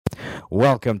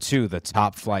Welcome to the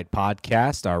Top Flight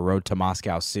Podcast, our Road to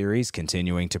Moscow series,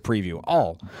 continuing to preview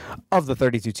all of the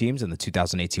 32 teams in the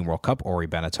 2018 World Cup. Ori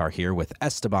Benatar here with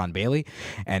Esteban Bailey.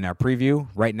 And our preview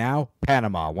right now,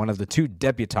 Panama, one of the two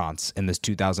debutantes in this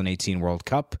 2018 World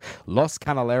Cup. Los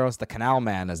Canaleros, the Canal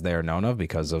Man, as they are known of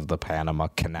because of the Panama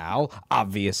Canal.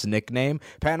 Obvious nickname.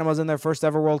 Panama's in their first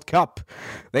ever World Cup.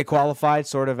 They qualified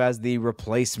sort of as the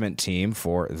replacement team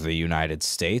for the United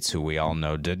States, who we all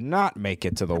know did not make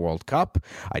it to the World Cup.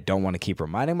 I don't want to keep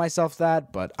reminding myself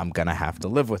that, but I'm going to have to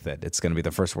live with it. It's going to be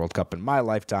the first World Cup in my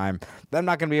lifetime. I'm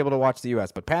not going to be able to watch the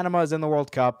U.S., but Panama is in the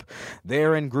World Cup.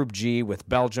 They're in Group G with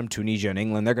Belgium, Tunisia, and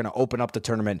England. They're going to open up the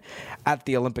tournament at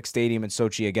the Olympic Stadium in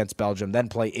Sochi against Belgium, then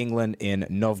play England in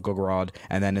Novgorod,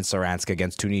 and then in Saransk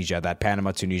against Tunisia. That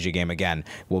Panama-Tunisia game, again,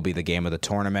 will be the game of the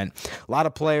tournament. A lot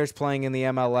of players playing in the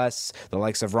MLS, the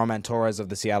likes of Roman Torres of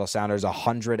the Seattle Sounders,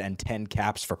 110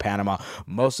 caps for Panama.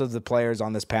 Most of the players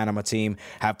on this Panama team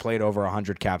have played over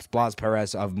 100 caps. Blas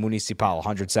Perez of Municipal,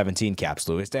 117 caps.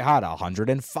 Luis Tejada,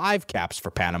 105 caps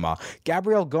for Panama.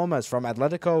 Gabriel Gomez from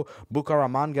Atletico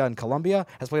Bucaramanga in Colombia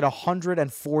has played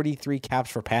 143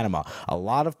 caps for Panama. A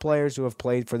lot of players who have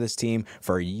played for this team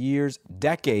for years,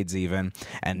 decades even,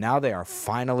 and now they are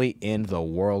finally in the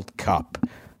World Cup.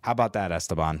 How about that,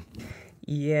 Esteban?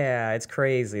 Yeah, it's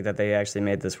crazy that they actually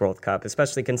made this World Cup,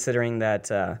 especially considering that,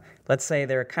 let's say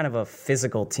they're kind of a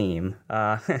physical team,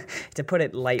 to put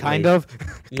it lightly. Kind of?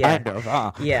 Yeah. Kind of,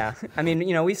 huh? Yeah. I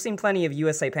mean, we've seen plenty of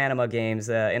USA-Panama games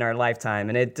in our lifetime,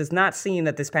 and it does not seem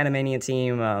that this Panamanian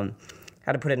team,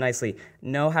 how to put it nicely,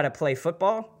 know how to play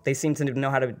football. They seem to know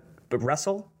how to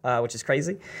wrestle, which is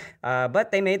crazy.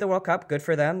 But they made the World Cup. Good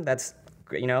for them.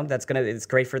 It's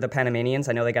great for the Panamanians.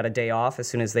 I know they got a day off as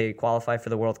soon as they qualify for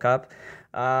the World Cup.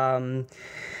 But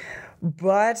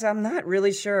I'm not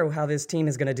really sure how this team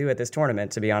is going to do at this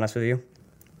tournament, to be honest with you.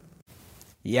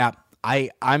 Yeah,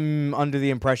 I'm under the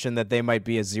impression that they might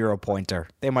be a 0-pointer.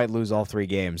 They might lose all 3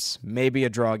 games. Maybe a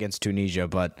draw against Tunisia,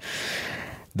 but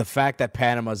the fact that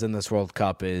Panama's in this World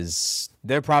Cup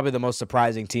they're probably the most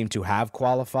surprising team to have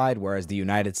qualified, whereas the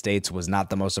United States was not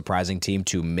the most surprising team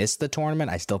to miss the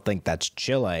tournament. I still think that's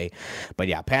Chile. But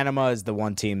yeah, Panama is the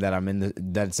one team that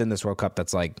that's in this World Cup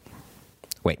that's like,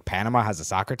 wait, Panama has a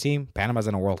soccer team? Panama's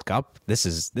in a World Cup?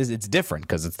 It's different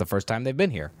because it's the first time they've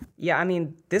been here. Yeah, I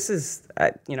mean, this is,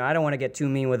 I don't want to get too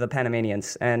mean with the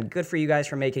Panamanians, and good for you guys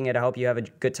for making it. I hope you have a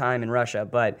good time in Russia,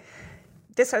 but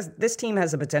this team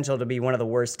has the potential to be one of the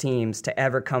worst teams to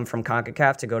ever come from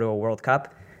CONCACAF to go to a World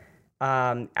Cup.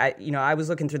 I was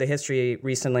looking through the history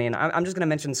recently, and I'm just going to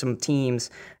mention some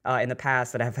teams in the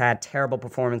past that have had terrible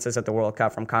performances at the World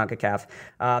Cup from CONCACAF.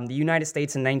 The United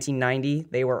States in 1990,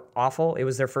 they were awful. It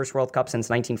was their first World Cup since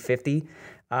 1950.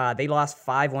 They lost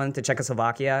 5-1 to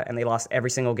Czechoslovakia, and they lost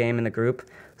every single game in the group.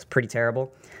 It was pretty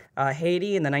terrible.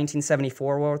 Haiti in the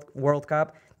 1974 World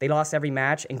Cup, they lost every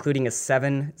match, including a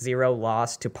 7-0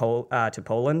 loss to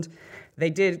Poland.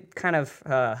 They did kind of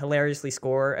hilariously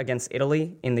score against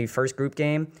Italy in the first group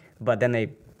game, but then they,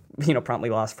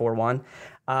 promptly lost 4-1.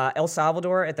 El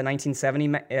Salvador at the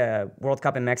 1970 World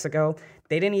Cup in Mexico,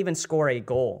 they didn't even score a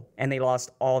goal, and they lost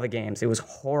all the games. It was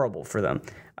horrible for them.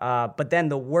 But then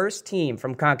the worst team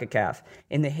from CONCACAF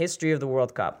in the history of the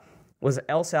World Cup was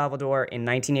El Salvador in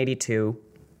 1982.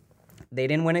 They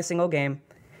didn't win a single game.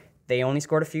 They only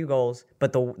scored a few goals,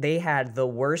 but they had the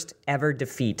worst ever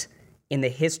defeat in the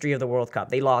history of the World Cup.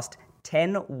 They lost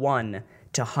 10-1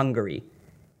 to Hungary.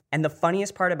 And the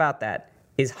funniest part about that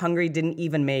is Hungary didn't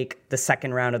even make the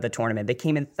second round of the tournament. They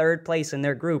came in third place in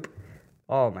their group.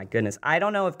 Oh my goodness. I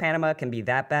don't know if Panama can be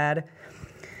that bad,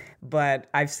 but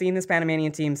I've seen this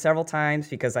Panamanian team several times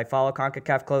because I follow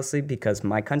CONCACAF closely because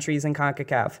my country is in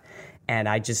CONCACAF, and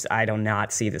I do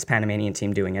not see this Panamanian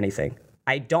team doing anything.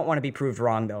 I don't want to be proved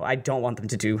wrong, though. I don't want them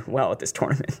to do well at this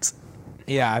tournament.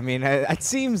 Yeah, I mean, it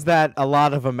seems that a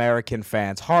lot of American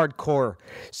fans, hardcore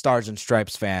Stars and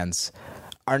Stripes fans,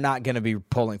 are not going to be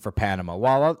pulling for Panama.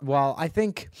 While I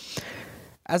think,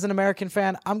 as an American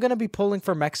fan, I'm going to be pulling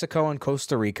for Mexico and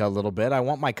Costa Rica a little bit. I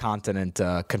want my continent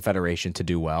confederation to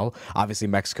do well. Obviously,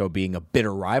 Mexico being a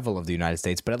bitter rival of the United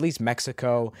States, but at least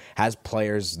Mexico has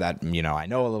players that, I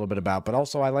know a little bit about, but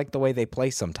also I like the way they play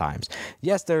sometimes.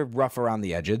 Yes, they're rough around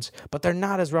the edges, but they're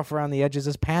not as rough around the edges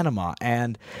as Panama.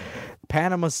 And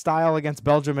Panama's style against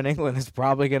Belgium and England is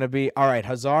probably going to be, all right,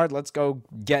 Hazard, let's go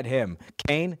get him.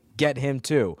 Kane, get him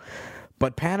too.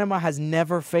 But Panama has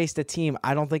never faced a team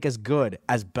I don't think as good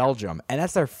as Belgium. And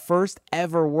that's their first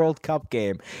ever World Cup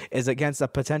game is against a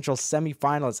potential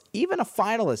semifinalist, even a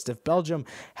finalist if Belgium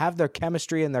have their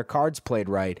chemistry and their cards played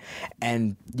right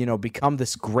and, become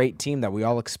this great team that we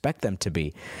all expect them to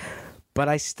be. But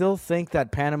I still think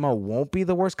that Panama won't be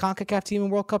the worst CONCACAF team in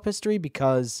World Cup history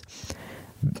because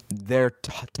their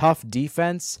tough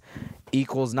defense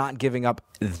equals not giving up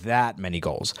that many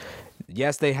goals.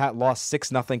 Yes, they had lost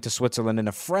 6-0 to Switzerland in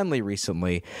a friendly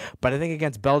recently, but I think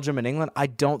against Belgium and England, I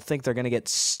don't think they're going to get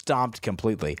stomped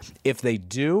completely. If they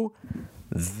do,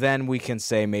 then we can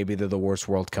say maybe they're the worst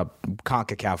World Cup,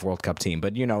 CONCACAF World Cup team.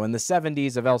 But, in the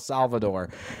 70s of El Salvador,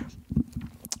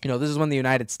 this is when the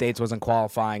United States wasn't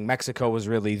qualifying. Mexico was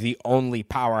really the only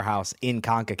powerhouse in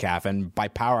CONCACAF. And by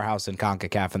powerhouse in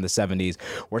CONCACAF in the 70s,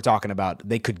 we're talking about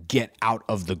they could get out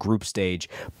of the group stage,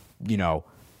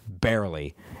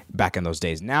 barely back in those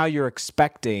days. Now you're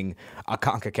expecting a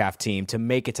CONCACAF team to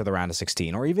make it to the round of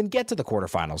 16 or even get to the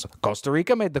quarterfinals. Costa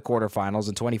Rica made the quarterfinals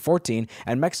in 2014,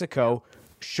 and Mexico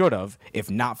should have, if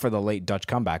not for the late Dutch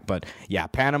comeback. But yeah,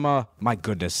 Panama, my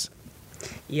goodness.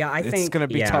 Yeah, I think it's going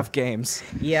to be tough games.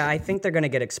 Yeah, I think they're going to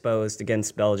get exposed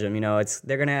against Belgium.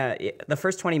 The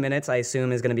first 20 minutes, I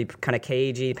assume, is going to be kind of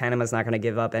cagey. Panama's not going to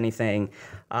give up anything.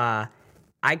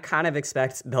 I kind of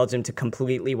expect Belgium to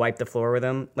completely wipe the floor with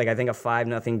them. I think a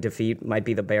 5-0 defeat might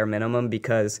be the bare minimum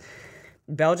because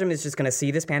Belgium is just going to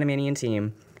see this Panamanian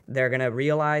team. They're going to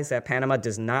realize that Panama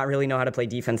does not really know how to play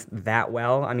defense that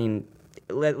well. I mean,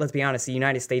 let's be honest, the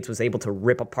United States was able to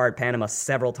rip apart Panama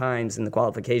several times in the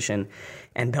qualification,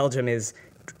 and Belgium is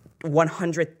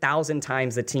 100,000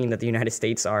 times the team that the United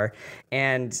States are.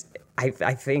 And I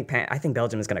think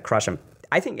Belgium is going to crush them.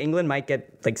 I think England might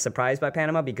get surprised by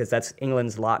Panama because that's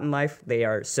England's lot in life. They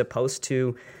are supposed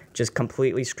to just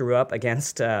completely screw up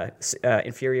against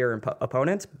inferior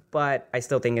opponents, but I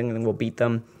still think England will beat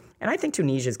them. And I think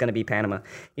Tunisia is going to beat Panama.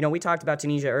 We talked about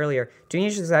Tunisia earlier.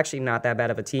 Tunisia is actually not that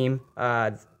bad of a team.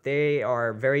 They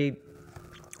are very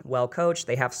well coached.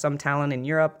 They have some talent in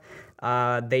Europe.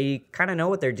 They kind of know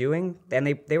what they're doing, and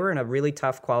they were in a really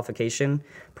tough qualification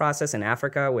process in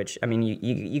Africa, which, I mean,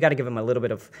 you got to give them a little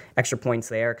bit of extra points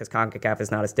there because CONCACAF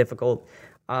is not as difficult.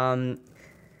 I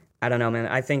don't know, man.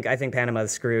 I think Panama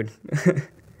is screwed.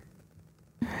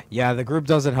 Yeah, the group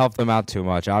doesn't help them out too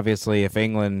much. Obviously, if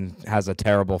England has a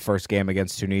terrible first game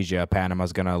against Tunisia,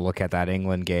 Panama's going to look at that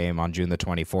England game on June the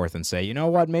 24th and say, you know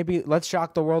what, maybe let's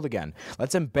shock the world again.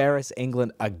 Let's embarrass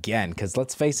England again, because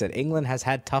let's face it, England has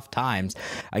had tough times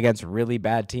against really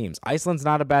bad teams. Iceland's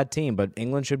not a bad team, but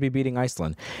England should be beating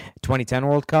Iceland. 2010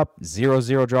 World Cup,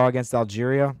 0-0 draw against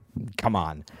Algeria. Come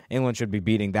on. England should be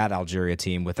beating that Algeria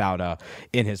team without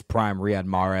in his prime Riyad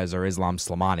Mahrez or Islam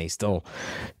Slimani. Still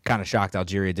kind of shocked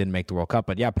Algeria didn't make the World Cup.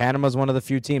 But yeah, Panama's one of the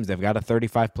few teams. They've got a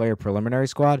 35-player preliminary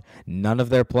squad. None of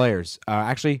their players,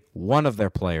 actually one of their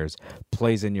players,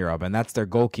 plays in Europe, and that's their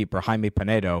goalkeeper, Jaime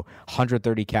Pinedo,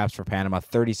 130 caps for Panama,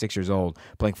 36 years old,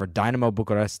 playing for Dynamo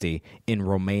Bucuresti in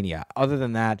Romania. Other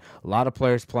than that, a lot of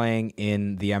players playing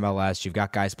in the MLS. You've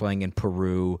got guys playing in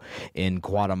Peru, in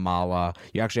Guatemala.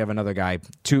 You actually have another guy,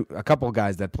 a couple of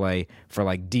guys that play for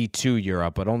D2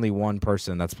 Europe, but only one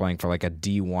person that's playing for a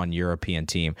D1 European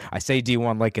team. I say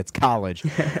D1 like it's college.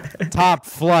 Top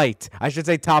flight. I should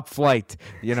say top flight.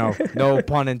 No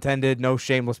pun intended, no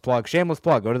shameless plug. Shameless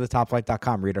plug. Go to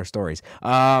thetopflight.com, read our stories.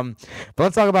 But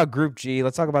let's talk about Group G.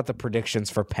 Let's talk about the predictions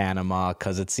for Panama,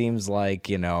 because it seems like,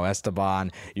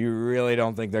 Esteban, you really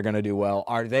don't think they're going to do well.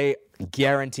 Are they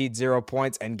guaranteed 0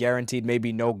 points and guaranteed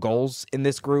maybe no goals in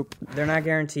this group? They're not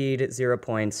guaranteed 0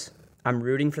 points. I'm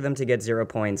rooting for them to get 0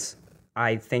 points.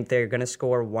 I think they're going to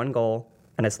score 1 goal,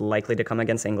 and it's likely to come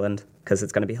against England because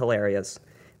it's going to be hilarious.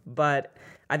 But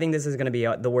I think this is going to be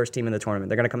the worst team in the tournament.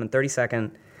 They're going to come in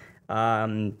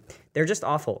 32nd. They're just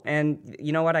awful. And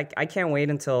you know what? I can't wait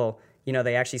until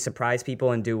they actually surprise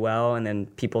people and do well, and then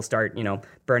people start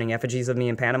burning effigies of me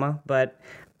in Panama. But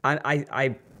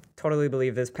I totally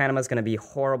believe this. Panama's going to be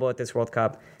horrible at this World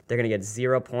Cup. They're going to get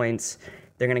 0 points.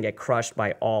 They're going to get crushed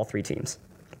by all 3 teams.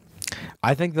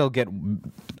 I think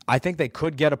they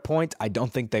could get a point. I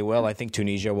don't think they will. I think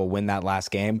Tunisia will win that last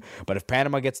game. But if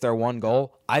Panama gets their 1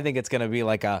 goal, I think it's going to be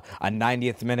like a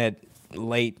 90th minute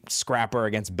late scrapper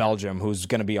against Belgium, who's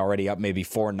going to be already up maybe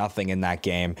 4-0 in that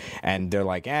game. And they're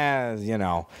like,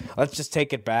 let's just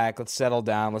take it back. Let's settle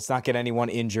down. Let's not get anyone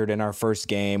injured in our first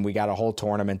game. We got a whole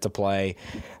tournament to play.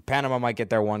 Panama might get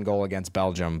their 1 goal against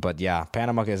Belgium. But yeah,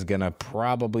 Panama is going to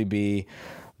probably be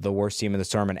the worst team in this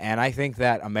tournament. And I think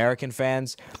that American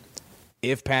fans,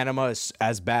 if Panama is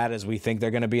as bad as we think they're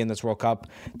going to be in this World Cup,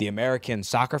 the American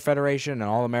Soccer Federation and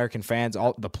all American fans,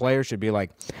 all the players should be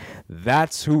like,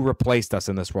 that's who replaced us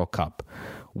in this World Cup.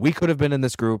 We could have been in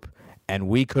this group, and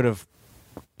we could have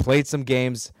played some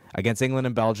games against England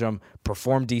and Belgium,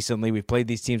 performed decently. We've played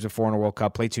these teams before in a World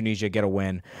Cup, played Tunisia, get a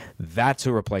win. That's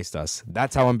who replaced us.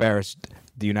 That's how embarrassed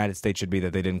the United States should be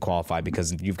that they didn't qualify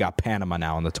because you've got Panama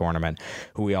now in the tournament,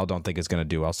 who we all don't think is going to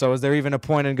do well. So is there even a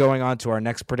point in going on to our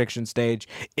next prediction stage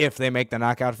if they make the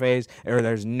knockout phase, or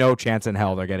there's no chance in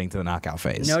hell they're getting to the knockout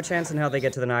phase? No chance in hell they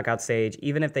get to the knockout stage.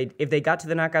 Even if they got to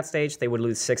the knockout stage, they would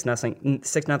lose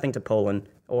 6-0 to Poland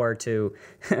or to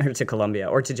Colombia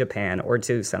or to Japan or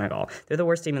to Senegal. They're the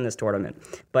worst team in this tournament.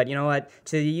 But you know what?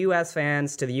 To the U.S.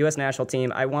 fans, to the U.S. national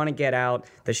team, I want to get out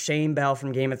the shame bell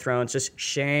from Game of Thrones. Just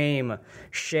shame.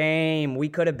 We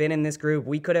could have been in this group.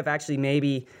 We could have actually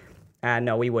maybe...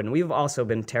 no, we wouldn't. We've also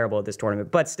been terrible at this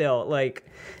tournament. But still, like...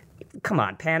 Come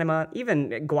on, Panama,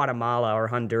 even Guatemala or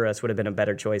Honduras would have been a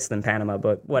better choice than Panama,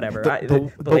 but whatever.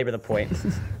 Belabor the point.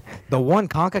 The one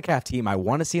CONCACAF team I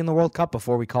want to see in the World Cup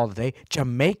before we call it a day,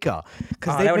 Jamaica.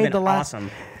 Because that would have been awesome.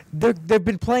 They've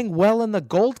been playing well in the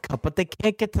Gold Cup, but they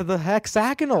can't get to the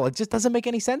hexagonal. It just doesn't make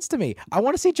any sense to me. I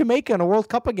want to see Jamaica in a World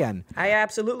Cup again. I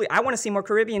want to see more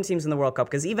Caribbean teams in the World Cup,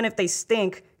 because even if they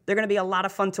stink, they're going to be a lot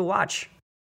of fun to watch.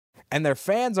 And their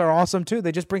fans are awesome, too.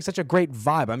 They just bring such a great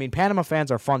vibe. I mean, Panama fans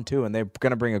are fun, too, and they're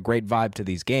going to bring a great vibe to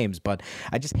these games. But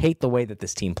I just hate the way that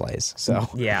this team plays. So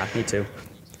yeah, me too.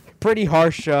 Pretty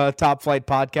harsh Top Flight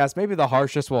podcast. Maybe the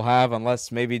harshest we'll have,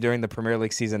 unless maybe during the Premier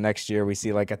League season next year we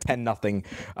see like a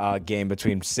 10-0 game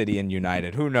between City and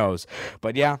United. Who knows?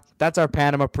 But yeah, that's our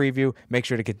Panama preview. Make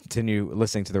sure to continue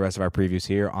listening to the rest of our previews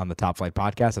here on the Top Flight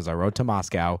podcast as our road to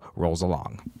Moscow rolls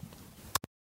along.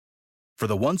 For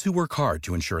the ones who work hard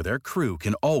to ensure their crew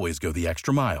can always go the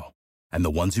extra mile, and the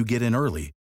ones who get in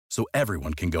early so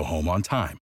everyone can go home on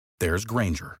time, there's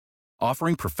Grainger,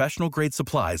 offering professional-grade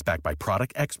supplies backed by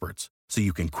product experts so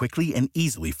you can quickly and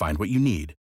easily find what you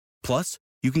need. Plus,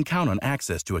 you can count on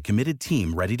access to a committed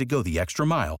team ready to go the extra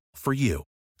mile for you.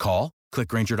 Call, click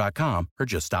Grainger.com, or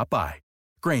just stop by.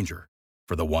 Grainger,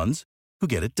 for the ones who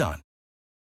get it done.